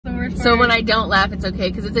worst part. So when I don't laugh, it's okay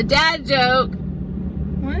because it's a dad joke.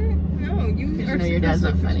 What? No, you are. No, your dad's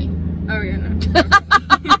not funny. Oh yeah, no.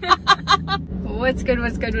 What's good?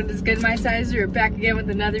 What's good? What is good? My size. We're back again with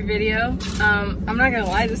another video. I'm not gonna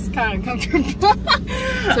lie, this is kind of comfortable.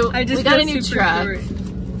 So I just we got a new super truck, short.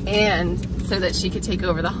 and so that she could take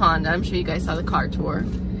over the Honda. I'm sure you guys saw the car tour,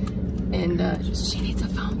 and she needs a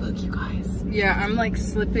phone book, you guys. Yeah, I'm like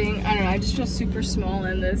slipping. I don't know. I just feel super small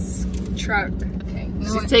in this truck. Okay.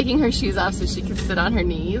 She's taking her shoes off so she can sit on her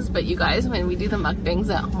knees. But you guys, when we do the mukbangs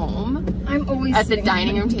at home, I'm always at the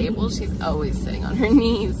dining room table, she's always sitting on her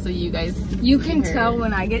knees. So you guys, you can tell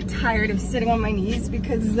when I get tired of sitting on my knees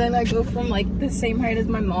because then I go from like the same height as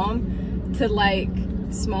my mom to like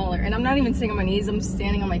smaller, and I'm not even sitting on my knees. I'm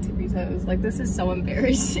standing on my tippy toes. Like, this is so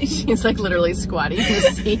embarrassing. She's like literally squatting in the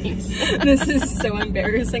seats. This is so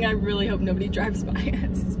embarrassing. I really hope nobody drives by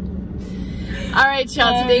us. All right,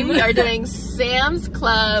 y'all. Today we are doing Sam's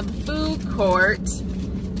Club food court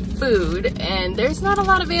food, and there's not a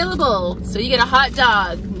lot available. So you get a hot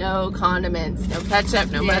dog, no condiments, no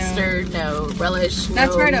ketchup, no mustard, no relish.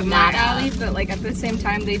 That's no right up my nada. alley, but like at the same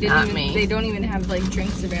time, they didn't. Even, they don't even have like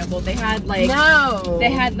drinks available. They had like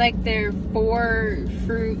they had like their 4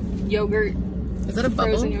 fruit yogurt. Is that a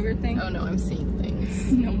frozen yogurt thing? Oh no, I'm seeing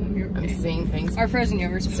things. No, you're okay. I'm seeing things. Our frozen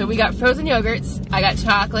yogurts. So we got frozen yogurts. I got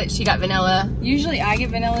chocolate. She got vanilla. Usually I get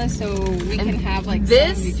vanilla, so we can have like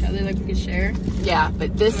this, some of each other, like we can share. Yeah,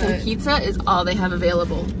 but this and pizza is all they have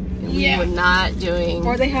available. And we were not doing.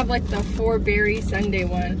 Or they have like the 4-berry sundae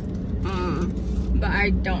one. But I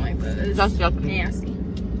don't like those. That's nasty.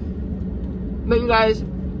 But you guys,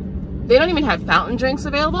 they don't even have fountain drinks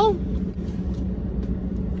available.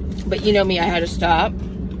 But you know me, I had to stop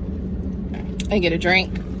and get a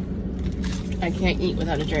drink. I can't eat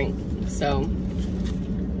without a drink, so.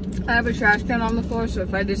 I have a trash can on the floor, so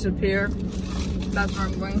if I disappear, that's where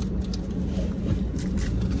I'm going.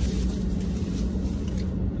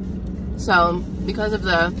 So, because of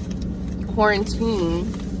the quarantine,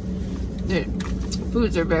 the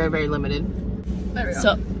foods are very, very limited. There we go.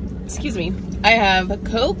 So, excuse me, I have a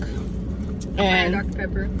Coke and Dr.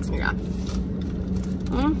 Pepper. Yeah.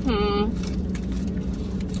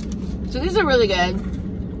 So these are really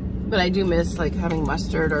good, but I do miss like having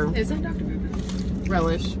mustard or. Is that Dr. Pepper?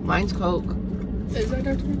 Relish. Mine's Coke. Is that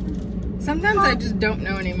Dr. Pepper? Sometimes I just don't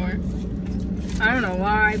know anymore. I don't know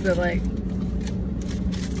why, but like.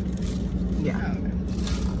 Yeah. Oh, okay.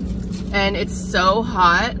 And it's so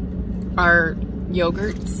hot. Our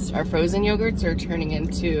yogurts, our frozen yogurts, are turning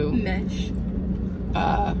into mesh.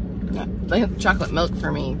 Like chocolate milk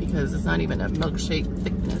for me because it's not even a milkshake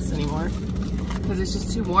thickness anymore because it's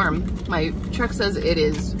just too warm. My truck says it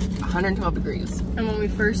is 112 degrees. And when we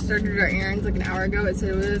first started our errands like an hour ago, it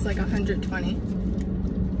said it was like 120.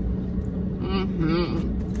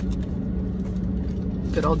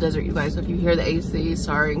 Good old desert, you guys. So if you hear the AC,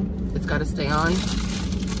 sorry, it's got to stay on.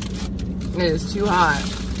 It is too hot.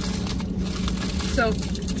 So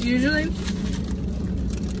usually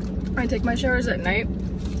I take my showers at night.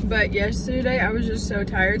 But yesterday I was just so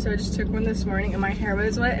tired, so I just took one this morning and my hair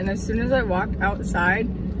was wet, and as soon as I walked outside,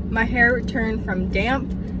 my hair turned from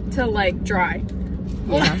damp to like dry.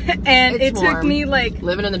 Yeah. And it took me like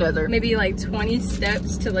living in the desert. Maybe like 20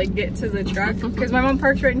 steps to like get to the truck because my mom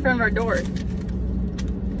parked right in front of our door.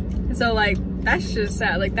 So like that's just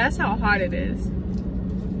sad. Like that's how hot it is.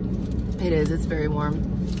 It is, it's very warm.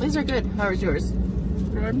 These are good. How is yours?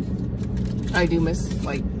 Good. I do miss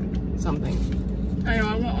like something. I know,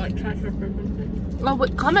 I want like ketchup or something. Well,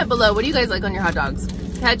 comment below. What do you guys like on your hot dogs?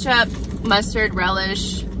 Ketchup, mustard,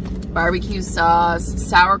 relish, barbecue sauce,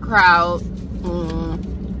 sauerkraut.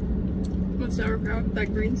 What's sauerkraut?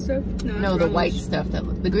 That green stuff? No, the white stuff.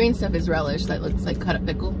 The green stuff is relish. That looks like cut up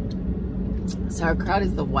pickle. Sauerkraut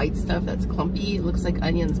is the white stuff that's clumpy. It looks like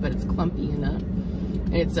onions, but it's clumpy enough.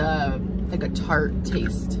 And it's like a tart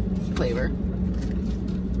taste flavor.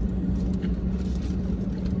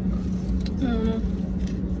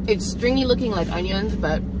 It's stringy looking like onions,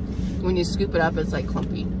 but when you scoop it up, it's like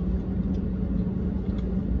clumpy.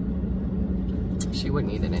 She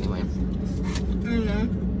wouldn't eat it anyway.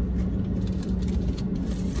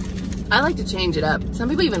 I like to change it up. Some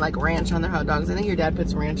people even like ranch on their hot dogs. I think your dad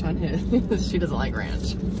puts ranch on his. She doesn't like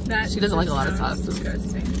ranch. She doesn't like a lot of sauce.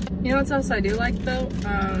 Disgusting. You know what sauce I do like though?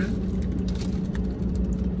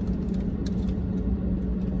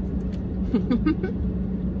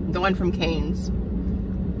 The one from Cane's.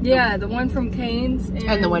 Yeah, the one from Cane's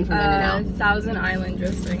and the one from In-N-Out. Thousand Island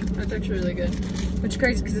dressing. That's actually really good. Which is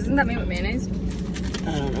crazy because isn't that made with mayonnaise?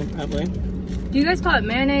 I don't know, probably. Do you guys call it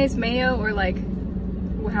mayonnaise, mayo, or like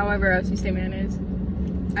however else you say mayonnaise?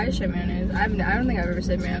 I just said mayonnaise. I don't think I've ever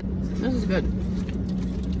said mayonnaise. This is good.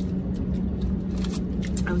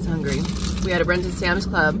 I was hungry. We had to run to Sam's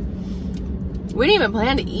Club. We didn't even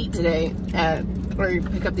plan to eat today or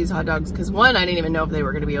pick up these hot dogs because one, I didn't even know if they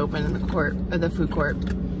were going to be open in the court or the food court.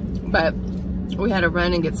 But we had to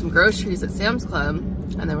run and get some groceries at Sam's Club,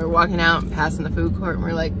 and then we're walking out and passing the food court, and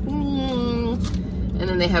we're like, and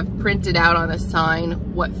then they have printed out on a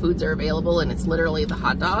sign what foods are available, and it's literally the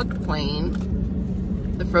hot dog,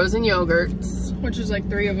 plain, the frozen yogurts, which is like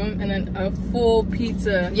 3 of them, and then a full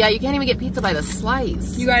pizza. Yeah, you can't even get pizza by the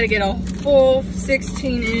slice. You gotta get a full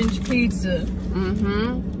 16-inch pizza.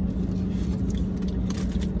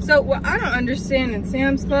 So what I don't understand in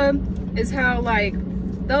Sam's Club is how like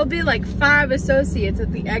there'll be like 5 associates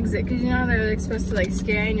at the exit, because you know they're like supposed to like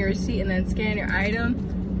scan your receipt and then scan your item.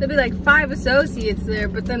 There'll be like 5 associates there,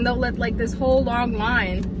 but then they'll let like this whole long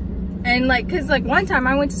line. And like, cause like one time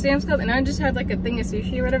I went to Sam's Club and I just had like a thing of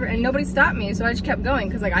sushi or whatever, and nobody stopped me, so I just kept going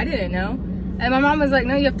because like I didn't know. And my mom was like,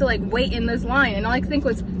 no, you have to like wait in this line. And all I could think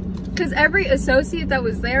was, because every associate that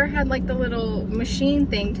was there had like the little machine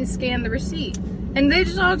thing to scan the receipt, and they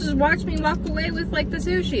just all watched me walk away with like the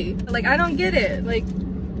sushi. Like I don't get it. Like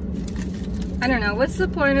I don't know, what's the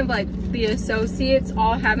point of like the associates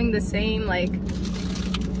all having the same like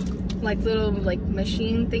little like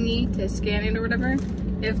machine thingy to scan it or whatever,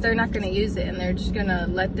 if they're not going to use it and they're just going to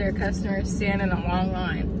let their customers stand in a long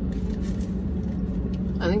line?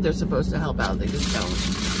 I think they're supposed to help out, they just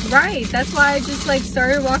don't. Right, that's why I just like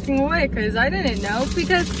started walking away, because I didn't know,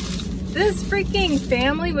 because this freaking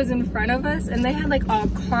family was in front of us and they had like a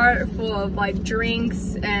cart full of like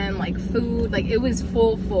drinks and like food, like it was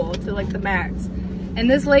full to like the max, and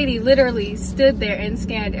this lady literally stood there and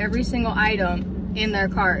scanned every single item in their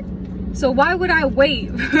cart. So why would I wait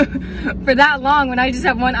for that long when I just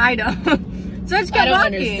have one item? So I just kept walking. I don't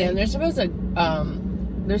understand.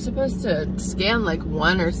 They're supposed to scan like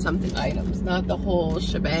 1 or something items, not the whole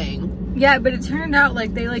shebang. Yeah, but it turned out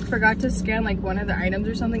like they like forgot to scan like 1 of the items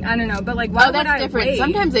or something. I don't know, but like why would I different. Wait?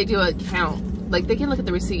 Sometimes they do a count. Like they can look at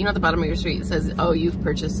the receipt. You know, at the bottom of your receipt it says, "Oh, you've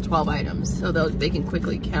purchased 12 items," so they can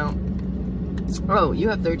quickly count. Oh, you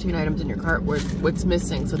have 13 items in your cart. What's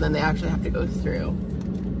missing? So then they actually have to go through.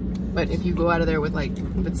 But if you go out of there with like,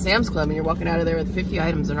 if it's Sam's Club and you're walking out of there with 50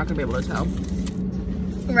 items, they're not gonna be able to tell.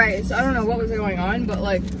 Right, so I don't know what was going on, but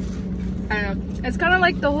like, I don't know. It's kind of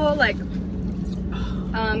like the whole like,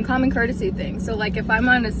 common courtesy thing. So like if I'm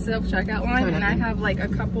on a self-checkout line and I have like a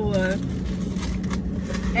couple of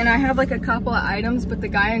items, but the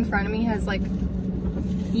guy in front of me has like,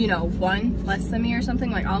 you know, 1 less than me or something,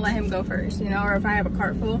 like I'll let him go first, you know, or if I have a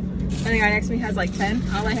cart full and the guy next to me has like 10,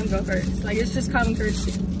 I'll let him go first. Like it's just common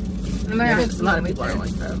courtesy. Yeah, a lot of people are like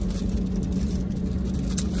that.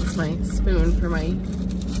 That's my spoon for my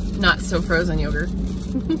not so frozen yogurt.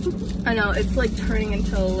 I know, it's like turning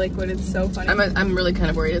into a liquid. It's so funny. I'm really kind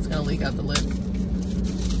of worried it's gonna leak out the lid.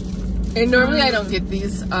 And normally I don't get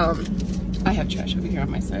these. I have trash over here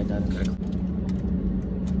on my side. It's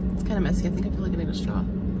kind of messy. I think I feel like I need a straw.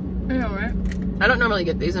 I know, right? I don't normally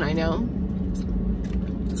get these, and I know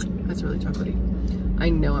that's really chocolatey. I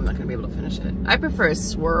know I'm not gonna be able to finish it. I prefer a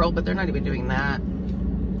swirl, but they're not even doing that.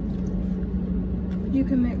 You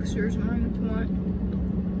can mix yours mine if you want.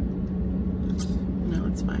 No,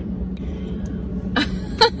 it's fine.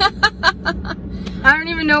 I don't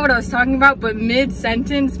even know what I was talking about, but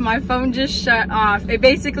mid-sentence, my phone just shut off. It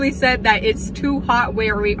basically said that it's too hot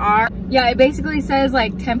where we are. Yeah, it basically says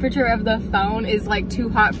like temperature of the phone is like too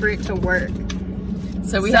hot for it to work.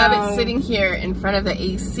 So we have it sitting here in front of the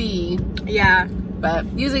AC. Yeah. But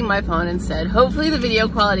using my phone instead. Hopefully the video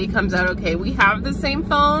quality comes out okay. We have the same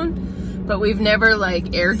phone, but we've never like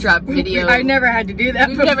airdropped video. I never had to do that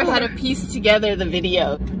We've before. never had to piece together the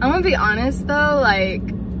video. I'm gonna be honest though, like,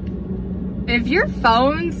 if your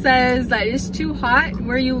phone says that it's too hot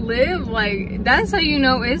where you live, like, that's how you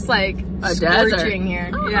know it's like a scorching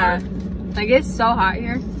here. Yeah. Like, it's so hot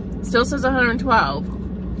here. Still says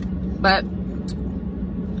 112. But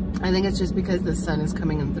I think it's just because the sun is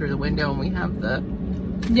coming in through the window and we have the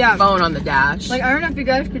phone on the dash. Like, I don't know if you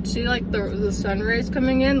guys could see like the sun rays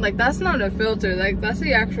coming in. Like, that's not a filter. Like, that's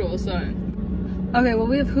the actual sun. Okay, well,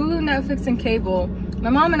 we have Hulu, Netflix, and cable. My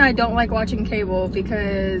mom and I don't like watching cable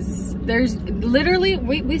because there's literally,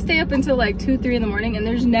 we stay up until like 2, 3 in the morning and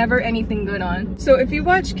there's never anything good on. So if you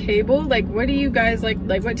watch cable, like, what do you guys like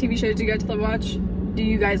what TV shows do you guys watch? Do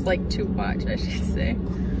you guys like to watch, I should say?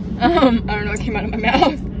 I don't know what came out of my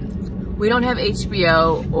mouth. We don't have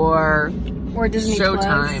HBO or Disney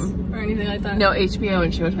Showtime Plus or anything like that. No, HBO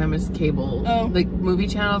and Showtime is cable. Oh. Like movie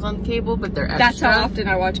channels on cable, but they're extra. That's how often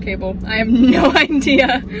I watch cable. I have no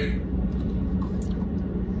idea.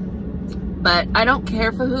 But I don't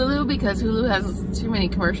care for Hulu because Hulu has too many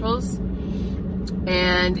commercials.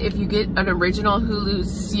 And if you get an original Hulu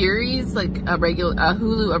series, like a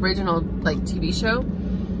Hulu original like TV show,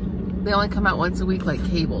 they only come out once a week like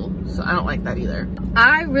cable. So I don't like that either.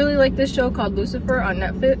 I really like this show called Lucifer on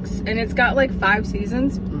Netflix, and it's got like 5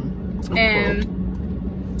 seasons. And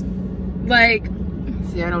cool. Like,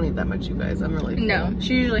 see, I don't eat that much, you guys. I'm really full. No,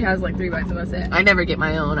 she usually has like 3 bites and that's it. I never get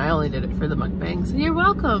my own. I only did it for the mukbang. So you're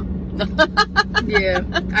welcome. Yeah,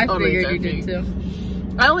 I Totally figured you did too.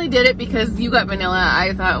 I only did it because you got vanilla.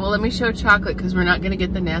 I thought, well, let me show chocolate because we're not going to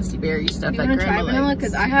get the nasty berry stuff that Grandma try vanilla? likes.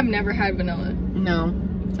 Because I have never had vanilla. No,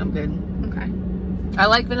 I'm good. Okay. I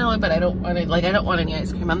like vanilla, but I don't want it. Like, I don't want any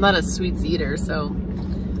ice cream. I'm not a sweets eater, so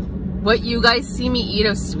what you guys see me eat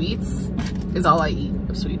of sweets is all I eat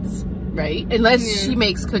of sweets, right? Unless she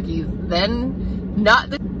makes cookies, then not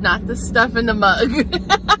the stuff in the mug.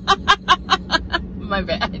 My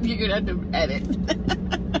bad. You're gonna have to edit.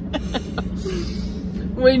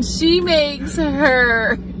 When she makes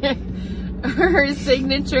her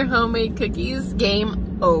signature homemade cookies,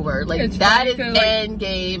 game over. Like, it's that is end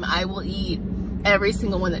game. I will eat every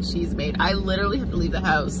single one that she's made. I literally have to leave the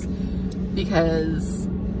house because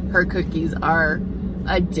her cookies are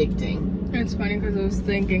addicting. It's funny because I was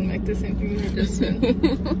thinking like the same thing you just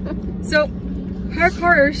said. So her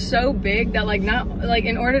car is so big that like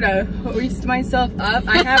in order to hoist myself up,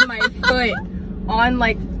 I have my foot on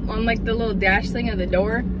the little dash thing of the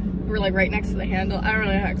door. We're like right next to the handle. I don't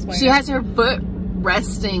know how to explain. She has her foot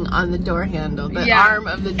resting on the door handle, the arm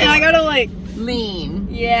of the door. And I gotta like lean.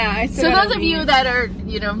 Yeah, so those of you that are,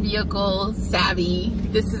 you know, vehicle savvy,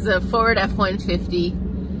 this is a Ford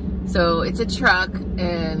F-150. So it's a truck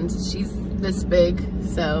and she's this big,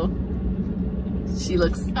 so she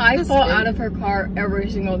looks I fall out of her car every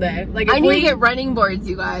single day. Like, I need to get running boards,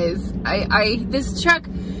 you guys. This truck,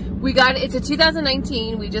 we got it, it's a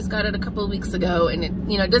 2019, we just got it a couple of weeks ago, and it,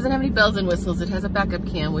 you know, it doesn't have any bells and whistles. It has a backup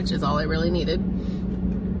cam, which is all I really needed.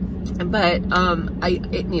 But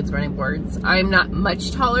it needs running boards. I'm not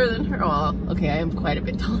much taller than her. Oh, okay, I am quite a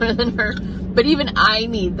bit taller than her. But even I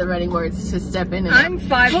need the running boards to step in. And I'm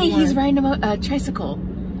 5'1". Hey, he's riding a tricycle,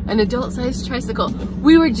 an adult-sized tricycle.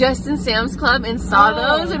 We were just in Sam's Club and saw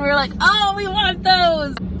those, and we were like, oh, we want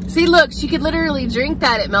those. See, look, she could literally drink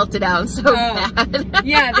that. It melted down so bad.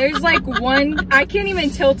 Yeah, there's like one. I can't even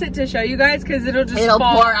tilt it to show you guys because it'll fall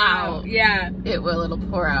pour out. Yeah, it will. It'll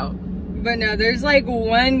pour out. But no, there's like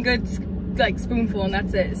one good like spoonful and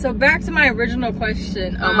that's it. So back to my original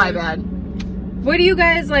question. Oh, my bad. What do you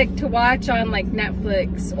guys like to watch on like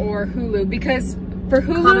Netflix or Hulu? Because for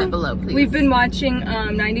Hulu, comment below, please. We've been watching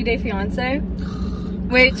 90 Day Fiancé,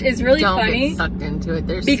 which is really funny. Don't get sucked into it.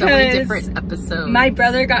 There's so many different episodes. My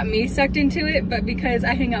brother got me sucked into it, but because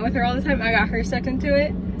I hang out with her all the time, I got her sucked into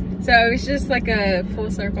it. So it's just like a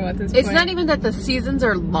full circle at this point. It's not even that the seasons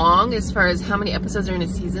are long as far as how many episodes are in a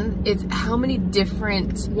season. It's how many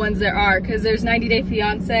different ones there are. Because there's 90 Day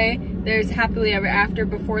Fiancé, there's Happily Ever After,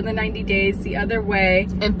 Before the 90 Days, The Other Way,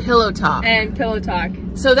 and Pillow Talk.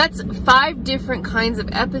 So that's 5 different kinds of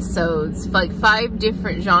episodes, like 5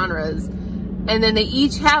 different genres. And then they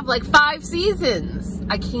each have like 5 seasons.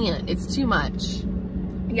 I can't. It's too much.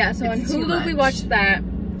 Yeah, so on Hulu we watched that.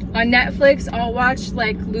 On Netflix, I'll watch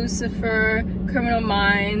like Lucifer, Criminal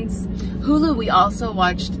Minds. Hulu, we also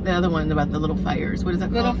watched the other one about the little fires. What is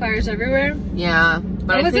that called? Little Fires Everywhere? Yeah.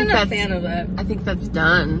 But I wasn't a fan of that. I think that's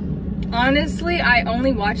done. Honestly, I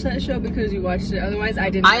only watched that show because you watched it. Otherwise, I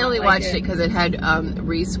didn't. I only watched it because it had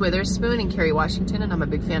Reese Witherspoon and Kerry Washington, and I'm a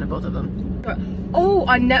big fan of both of them. Oh,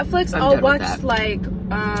 on Netflix, I'll watch like,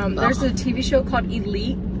 there's a TV show called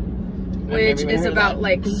Elite, which is about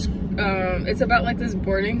like... it's about like this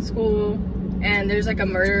boarding school and there's like a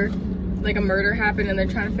murder happened and they're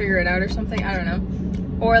trying to figure it out or something. I don't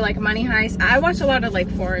know. Or like Money Heist. I watch a lot of like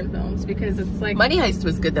foreign films because it's like... Money Heist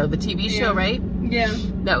was good though, the TV show, right? Yeah.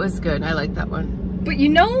 That was good. I like that one. But you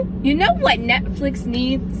know what Netflix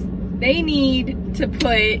needs? They need to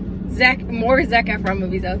put more Zac Efron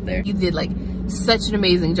movies out there. He did like such an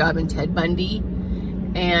amazing job in Ted Bundy,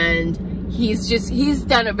 and he's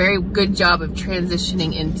done a very good job of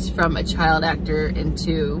transitioning from a child actor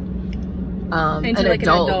into like an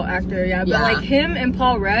adult actor. Yeah, but like him and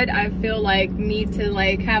Paul Rudd, I feel like need to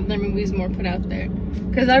like have their movies more put out there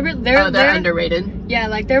because they're underrated. Yeah,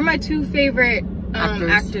 like they're my 2 favorite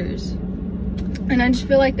actors, and I just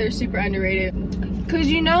feel like they're super underrated. Cause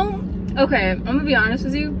okay, I'm gonna be honest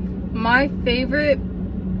with you, my favorite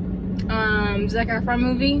Zac Efron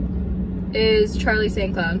movie is Charlie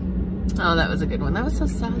St. Cloud. Oh, that was a good one. That was so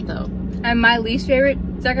sad though. And my least favorite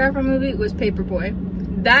Zac Efron movie was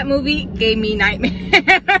Paperboy. that movie gave me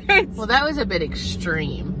nightmares. Well, that was a bit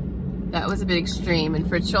extreme. That was a bit extreme, and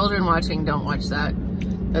for children watching, don't watch that.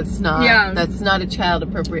 That's not. Yeah. That's not a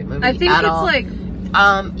child-appropriate movie. I think at it's all. like.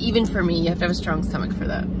 Even for me, you have to have a strong stomach for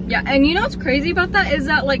that. Yeah, and you know what's crazy about that is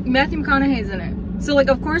that like Matthew McConaughey's in it. So like,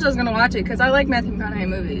 of course I was gonna watch it because I like Matthew McConaughey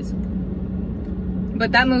movies.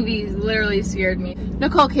 But that movie literally scared me.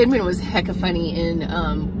 Nicole Kidman was hecka funny in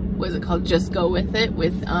what is it called? Just Go With It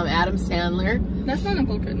with Adam Sandler. That's not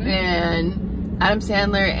Nicole Kidman. And Adam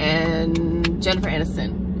Sandler and Jennifer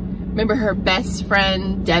Aniston. Remember her best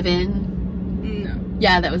friend Devin? No.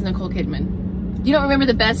 Yeah, that was Nicole Kidman. You don't remember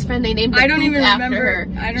the best friend? They named the I don't even after remember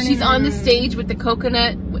her. She's on the stage with the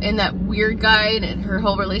coconut and that weird guy, and her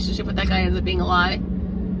whole relationship with that guy ends up being a lie.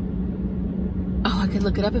 Oh, I could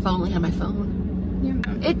look it up if I only had my phone. Yeah.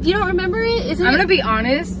 You don't remember it? I'm gonna be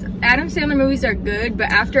honest. Adam Sandler movies are good,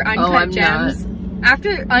 but after Uncut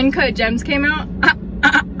Gems came out,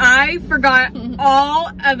 I forgot all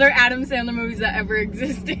other Adam Sandler movies that ever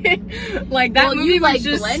existed. Like that movie was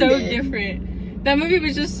just so different. That movie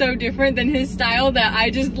was just so different than his style that I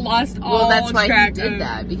just lost all track of. Well, that's why he did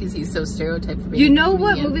that, because he's so stereotyped for being a comedian.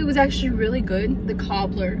 What movie was actually really good? The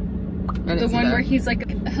Cobbler. The one where he's like,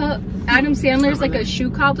 Adam Sandler's like a shoe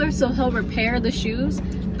cobbler, so he'll repair the shoes,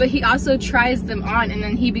 but he also tries them on, and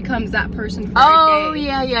then he becomes that person for a day. Oh,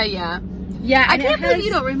 yeah. Yeah, I can't believe you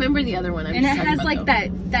don't remember the other one. And it has like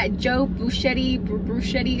that Joe Bruschetti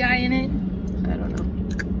guy in it. I don't know.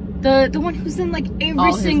 The one who's in like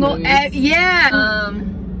every single yeah.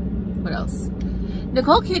 What else?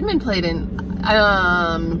 Nicole Kidman played in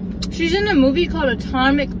she's in a movie called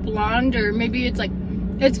Atomic Blonde, or maybe it's like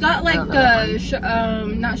it's got like not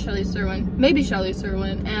Charlize Theron, maybe Charlize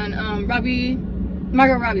Theron, and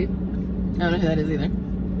Margot Robbie. I don't know who that is either.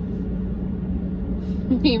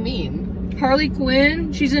 What do you mean? Harley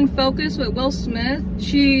Quinn. She's in Focus with Will Smith.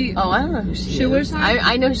 I don't know who she is.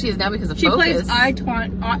 I know who she is now because of Focus. She plays I,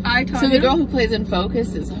 Tonya. So the girl who plays in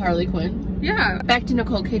Focus is Harley Quinn? Yeah. Back to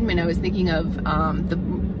Nicole Kidman, I was thinking of the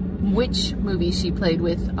witch movie she played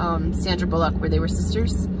with Sandra Bullock, where they were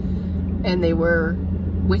sisters and they were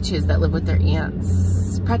witches that live with their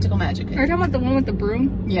aunts. Practical Magic. Are you talking about the one with the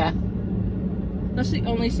broom? Yeah. That's the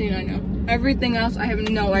only scene I know. Everything else, I have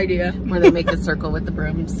no idea. Where they make the circle with the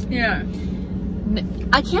brooms. Yeah.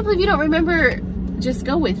 I can't believe you don't remember Just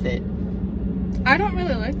Go With It. I don't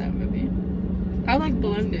really like that movie. I like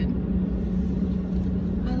Blended.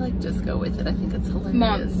 I like Just Go With It. I think it's hilarious.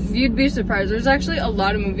 Mom, you'd be surprised. There's actually a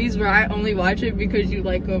lot of movies where I only watch it because you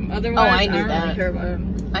like them. Otherwise, I don't really care about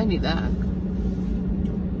them. I knew that.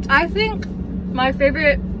 I think my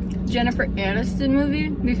favorite Jennifer Aniston movie,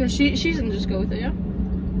 because she's in Just Go With It, yeah?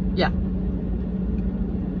 Yeah.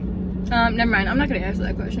 Never mind. I'm not gonna answer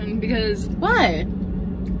that question because why?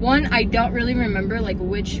 One, I don't really remember like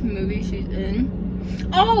which movie she's in.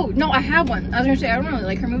 Oh no, I have one. I was gonna say I don't really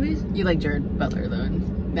like her movies. You like Jared Butler though.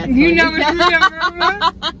 That's you never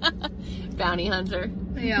remember Bounty Hunter.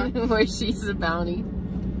 Yeah. Where she's a bounty.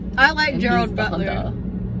 I like Gerald Butler.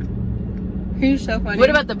 He's so funny. What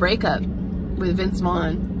about The Breakup with Vince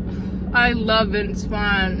Vaughn? I love Vince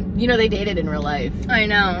Vaughn. You know they dated in real life. I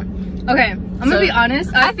know. Okay, I'm gonna be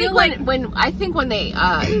honest. I think when they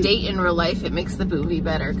date in real life, it makes the movie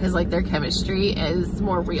better because like their chemistry is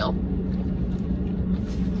more real.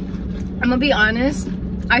 I'm gonna be honest.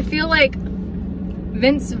 I feel like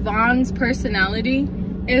Vince Vaughn's personality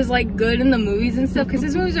is like good in the movies and stuff because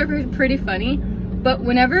his movies are pretty funny. But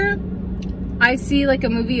whenever I see like a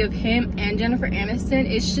movie of him and Jennifer Aniston,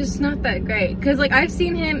 it's just not that great. Because like I've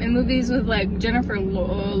seen him in movies with like Jennifer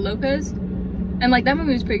Lopez. And like that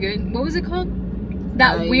movie was pretty good. What was it called?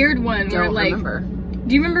 That weird one where like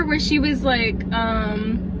do you remember where she was like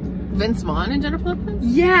Vince Vaughn and Jennifer Lopez?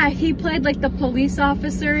 Yeah, he played like the police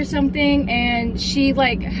officer or something, and she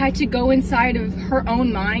like had to go inside of her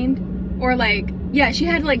own mind, or like yeah, she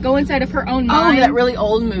had to like go inside of her own mind. Oh, that really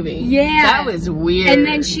old movie. Yeah. That was weird. And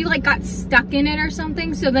then she like got stuck in it or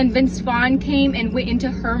something, so then Vince Vaughn came and went into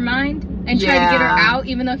her mind and tried to get her out,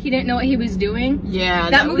 even though he didn't know what he was doing. Yeah,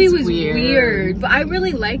 that movie was weird. But I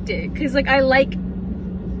really liked it because like I like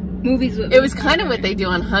movies with. It was kind of what they do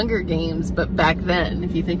on Hunger Games, but back then,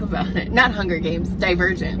 if you think about it, not Hunger Games,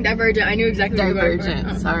 Divergent. Divergent. I knew exactly. Divergent.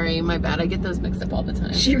 What Sorry, my bad. I get those mixed up all the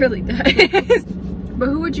time. She really does. But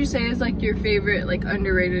who would you say is like your favorite like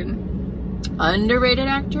underrated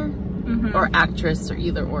actor or actress, or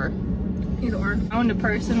either or? Either or. I want a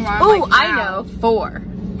person where I'm like, wow. I know. 4.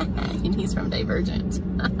 And he's from Divergent.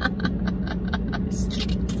 I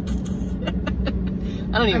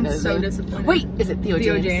don't even know his name. I'm so disappointed. Wait, is it Theo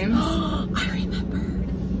James? James. I remember.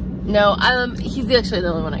 No, he's actually the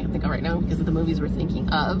only one I can think of right now because of the movies we're thinking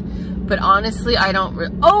of. But honestly, I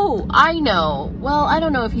don't... Oh, I know. Well, I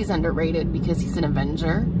don't know if he's underrated because he's an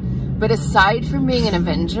Avenger. But aside from being an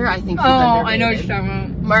Avenger, I think he's underrated. I know what you're talking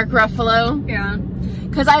about. Mark Ruffalo? Yeah.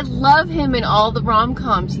 Because I love him in all the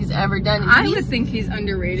rom-coms he's ever done. I would think he's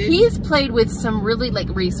underrated. He's played with some really, like,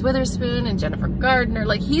 Reese Witherspoon and Jennifer Gardner.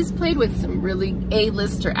 Like, he's played with some really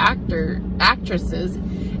A-lister actresses.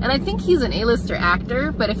 And I think he's an A-lister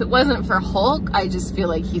actor, but if it wasn't for Hulk, I just feel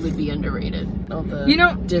like he would be underrated. All the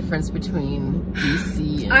difference between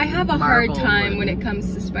DC and I have a Marvel hard time when it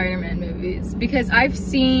comes to Spider-Man movies because I've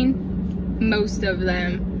seen most of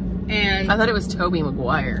them, and I thought it was Tobey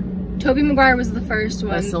Maguire. Tobey Maguire was the first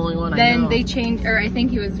one. That's the only one I know. Then they changed, or I think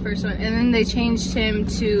he was the first one, and then they changed him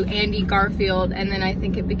to Andy Garfield, and then I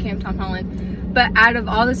think it became Tom Holland. But out of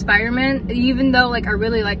all the Spider-Man, even though like I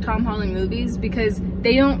really like Tom Holland movies, because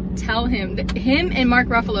they don't tell him and Mark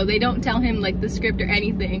Ruffalo, they don't tell him like the script or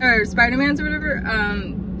anything, or Spider-Man's or whatever.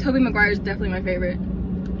 Tobey Maguire is definitely my favorite.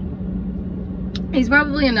 He's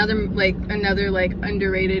probably another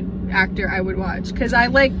underrated actor I would watch because I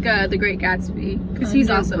like The Great Gatsby because he's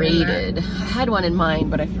also underrated. I had one in mind,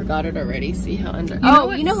 but I forgot it already. See how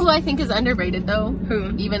you know who I think is underrated though?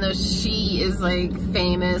 Who? Even though she is like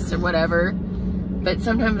famous or whatever, but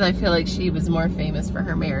sometimes I feel like she was more famous for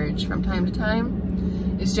her marriage from time to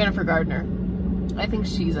time. It's Jennifer Gardner. I think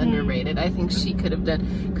she's underrated. I think she could have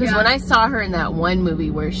done because when I saw her in that one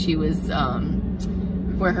movie where she was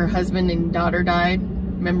where her husband and daughter died.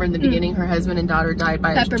 Remember in the beginning, her husband and daughter died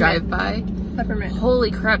by a drive-by? Peppermint.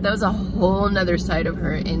 Holy crap, that was a whole nother side of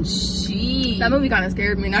her, and that movie kind of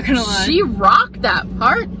scared me, not gonna lie. She rocked that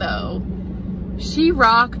part, though. She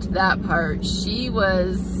rocked that part. She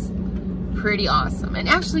was pretty awesome. And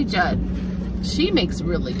Ashley Judd, she makes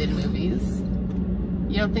really good movies.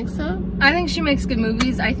 You don't think so? I think she makes good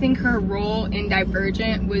movies. I think her role in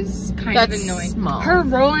Divergent was kind of annoying. Small. Her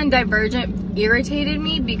role in Divergent irritated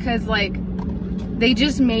me because, like, they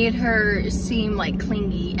just made her seem, like,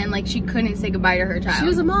 clingy and, like, she couldn't say goodbye to her child. She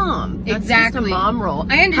was a mom. That's exactly. Just a mom role.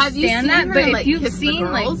 I understand that, but if you've Kiss seen,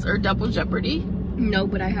 the Girls or Double Jeopardy? No,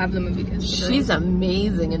 but I have the movie Kiss the Girls. She's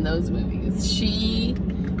amazing in those movies. She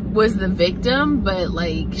was the victim, but,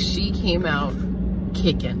 like, she came out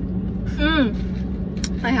kicking.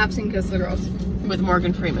 I have seen Kiss the Girls. With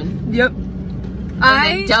Morgan Freeman. Yep.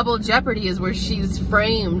 And Double Jeopardy is where she's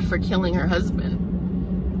framed for killing her husband.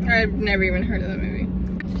 I've never even heard of that movie.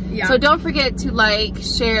 Yeah. So don't forget to like,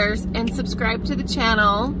 share, and subscribe to the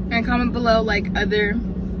channel. And comment below like other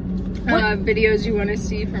videos you want to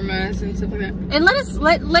see from us and stuff like that. And let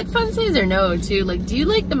FIANCÉs know too. Like, do you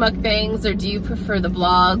like the mukbangs or do you prefer the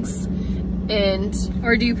vlogs?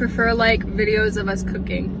 Or do you prefer like videos of us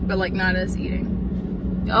cooking, but like not us eating?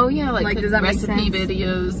 Oh yeah, like does that recipe make sense?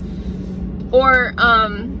 videos. Or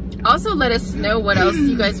also let us know what else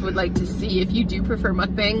you guys would like to see. If you do prefer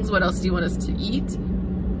mukbangs, what else do you want us to eat?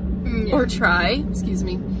 Yeah. Or try, excuse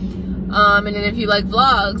me. And then if you like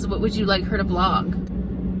vlogs, what would you like her to vlog?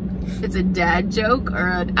 It's a dad joke or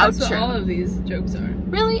an outro? That's what all of these jokes are.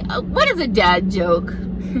 Really? What is a dad joke?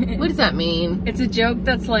 What does that mean? It's a joke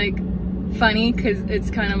that's like funny because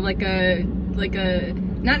it's kind of like a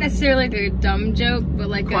not necessarily like a dumb joke, but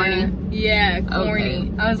like corny. Corny.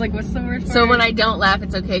 Okay. I was like, what's the word for it? So when I don't laugh,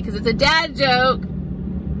 it's okay because it's a dad joke.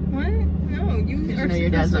 What? No, you are. No,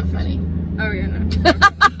 your dad's not funny. Oh yeah, no.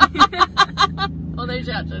 Well, there's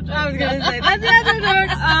your joke. I was gonna say that's another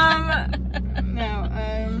joke. No.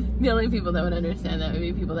 The only people that would understand that would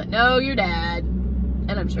be people that know your dad,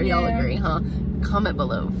 and I'm sure y'all agree, huh? Comment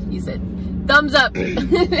below. You said thumbs up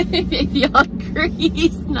if y'all agree.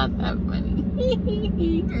 It's not that funny.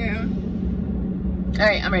 Yeah. All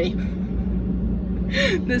right, I'm ready.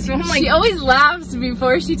 This one, like, she always laughs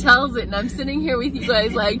before she tells it, and I'm sitting here with you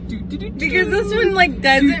guys like, because this one like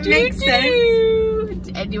doesn't make sense.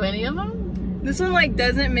 And do any of them? This one like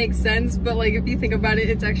doesn't make sense, but like if you think about it,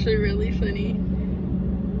 it's actually really funny.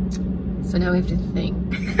 So now we have to think.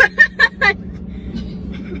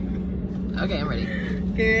 Okay, I'm ready.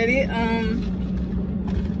 Okay, ready?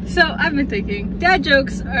 So I've been thinking, dad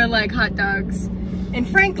jokes are like hot dogs, and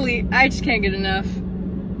frankly, I just can't get enough.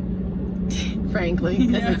 Frankly,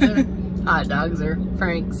 because it's hot dogs or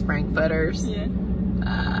frankfurters. Yeah.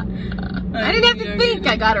 I didn't have to think.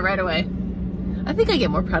 I got it right away. I think I get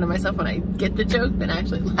more proud of myself when I get the joke than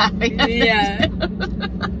actually laughing at yeah.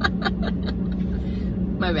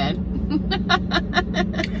 My bad.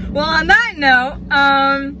 Well, on that note,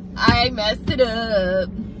 I messed it up.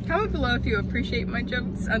 Comment below if you appreciate my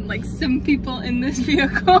jokes, unlike some people in this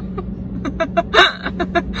vehicle.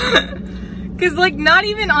 Cause like not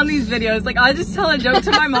even on these videos, like I just tell a joke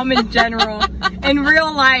to my mom in general, in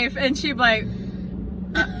real life, and she'd be like,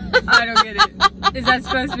 I don't get it. Is that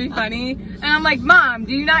supposed to be funny? And I'm like, Mom,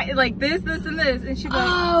 do you not like this, this, and this? And she'd be like,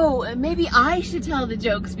 oh, maybe I should tell the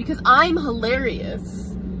jokes because I'm hilarious.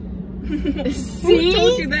 See? Who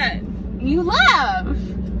told you that? You laugh.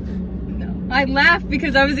 No. I laughed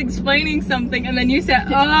because I was explaining something, and then you said,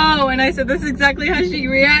 oh, and I said, this is exactly how she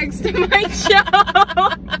reacts to my show.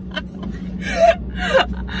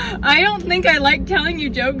 I don't think I like telling you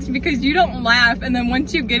jokes because you don't laugh, and then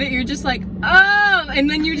once you get it, you're just like, oh, and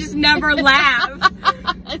then you just never laugh.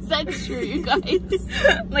 Is that true, you guys?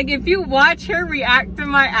 Like, if you watch her react to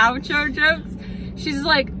my outro jokes, she's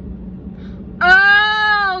like,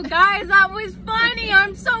 oh, guys, that was funny.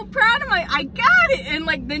 I'm so proud of I got it. And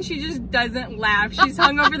like, then she just doesn't laugh. She's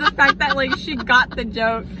hung over the fact that like she got the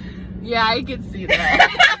joke. Yeah, I can see that.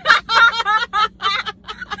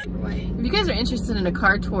 If you guys are interested in a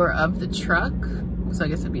car tour of the truck, so I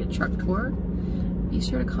guess it'd be a truck tour, be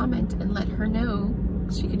sure to comment and let her know.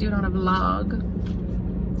 She could do it on a vlog.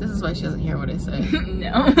 This is why she doesn't hear what I say.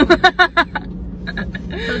 No.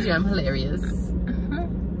 Told you I'm hilarious.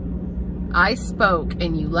 I spoke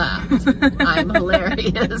and you laughed. I'm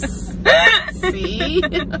hilarious. See?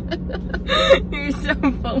 You're so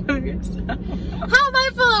full of yourself. How am I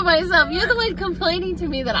full of myself? You're the one complaining to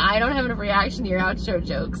me that I don't have enough reaction to your outro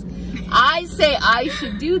jokes. I say I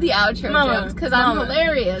should do the outro jokes because I'm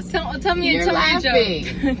hilarious. Tell me You're a laughing.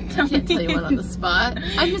 joke. I can't tell you one on the spot.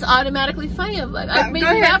 I'm just automatically funny. I'm like, I've made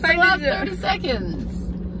you laugh for the last 30 seconds.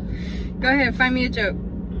 Go ahead, find me a joke.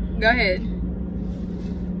 Go ahead.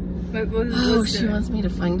 Oh, she wants me to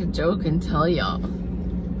find a joke and tell y'all.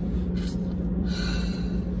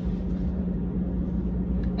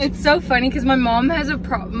 It's so funny because my mom has a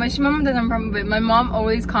problem. My mom doesn't have a problem, but my mom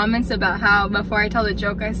always comments about how before I tell the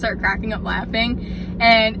joke, I start cracking up laughing.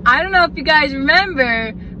 And I don't know if you guys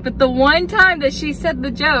remember, but the one time that she said the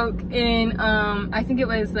joke in, I think it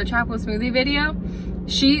was the Chocolate Smoothie video,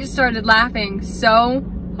 she started laughing so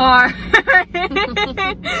hard.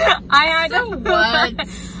 I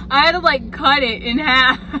had to like cut it in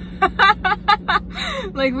half.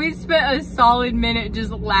 Like we spent a solid minute just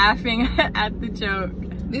laughing at the joke.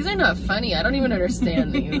 These are not funny. I don't even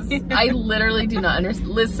understand these. I literally do not understand.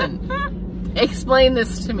 Listen, explain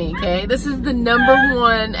this to me, okay? This is the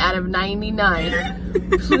 #1 out of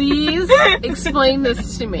 99. Please explain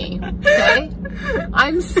this to me, okay?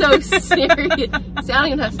 I'm so serious. See, I don't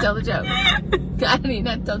even have to tell the joke. I don't even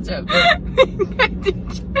have to tell the joke.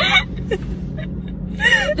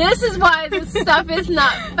 This is why this stuff is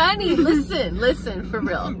not funny. Listen, for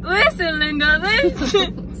real. Listen, Linda,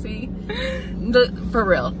 listen. See? For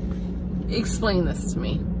real. Explain this to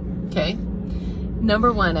me, okay?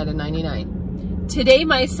 #1 out of 99. Today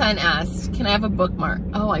my son asked, can I have a bookmark?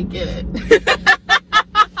 Oh, I get it.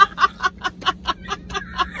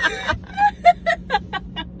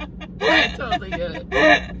 I totally get it.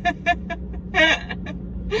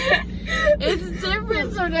 It's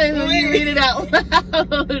different sometimes when you read it out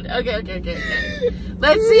loud. Okay.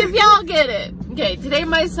 Let's see if y'all get it. Okay, today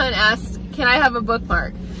my son asked, can I have a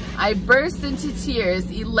bookmark? I burst into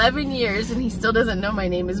tears. 11 years and he still doesn't know my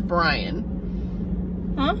name is Brian.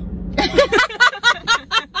 Huh? That's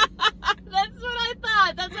what I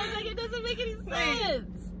thought. That's why I was like, it doesn't make any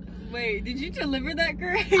sense. Wait, did you deliver that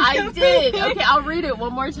correct? I did. Okay, I'll read it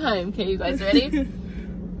one more time. Okay, you guys ready?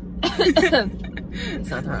 It's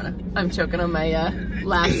not the Rona. I'm choking on my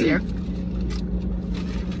laughs here.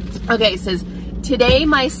 Okay, it says, today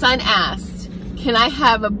my son asked, can I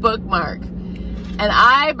have a bookmark? And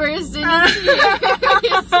I burst into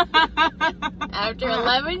tears. After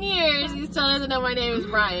 11 years, he still doesn't know my name is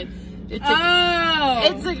Brian. It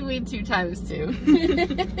took me 2 times too.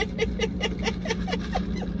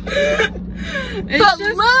 But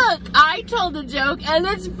look, I told a joke and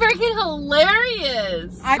it's freaking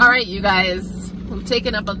hilarious. Alright, you guys, we've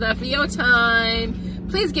taken up enough of your time.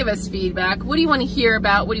 Please give us feedback. What do you want to hear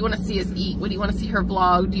about? What do you want to see us eat? What do you want to see her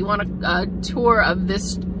vlog? Do you want a tour of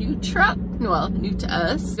this new truck? Well, new to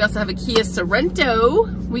us. We also have a Kia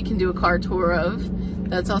Sorento we can do a car tour of.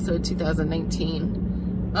 That's also a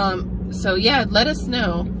 2019. So yeah, let us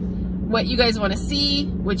know what you guys want to see,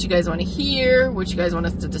 what you guys want to hear, what you guys want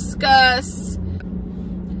us to discuss.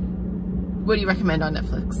 What do you recommend on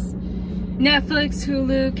Netflix? Netflix,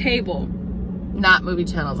 Hulu, cable. Not movie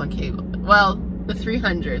channels on cable. Well, the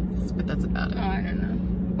 300s, but that's about it. Oh, I don't know.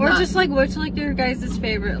 Or just like watch like your guys'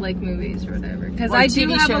 favorite like movies or whatever. Because I do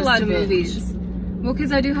have a lot of movies. Well,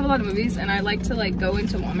 because I do have a lot of movies, and I like to like go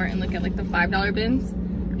into Walmart and look at like the $5 bins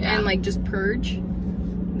and like just purge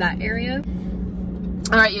that area.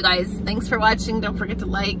 All right, you guys. Thanks for watching. Don't forget to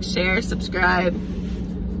like, share, subscribe.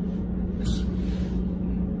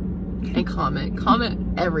 and comment.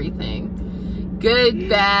 Comment everything. Good,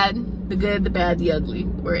 bad, the good, the bad, the ugly.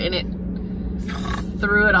 We're in it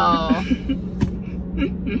through it all.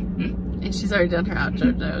 And she's already done her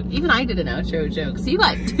outro joke. Even I did an outro joke. So you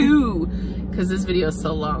got 2 because this video is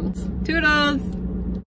so long. Toodles!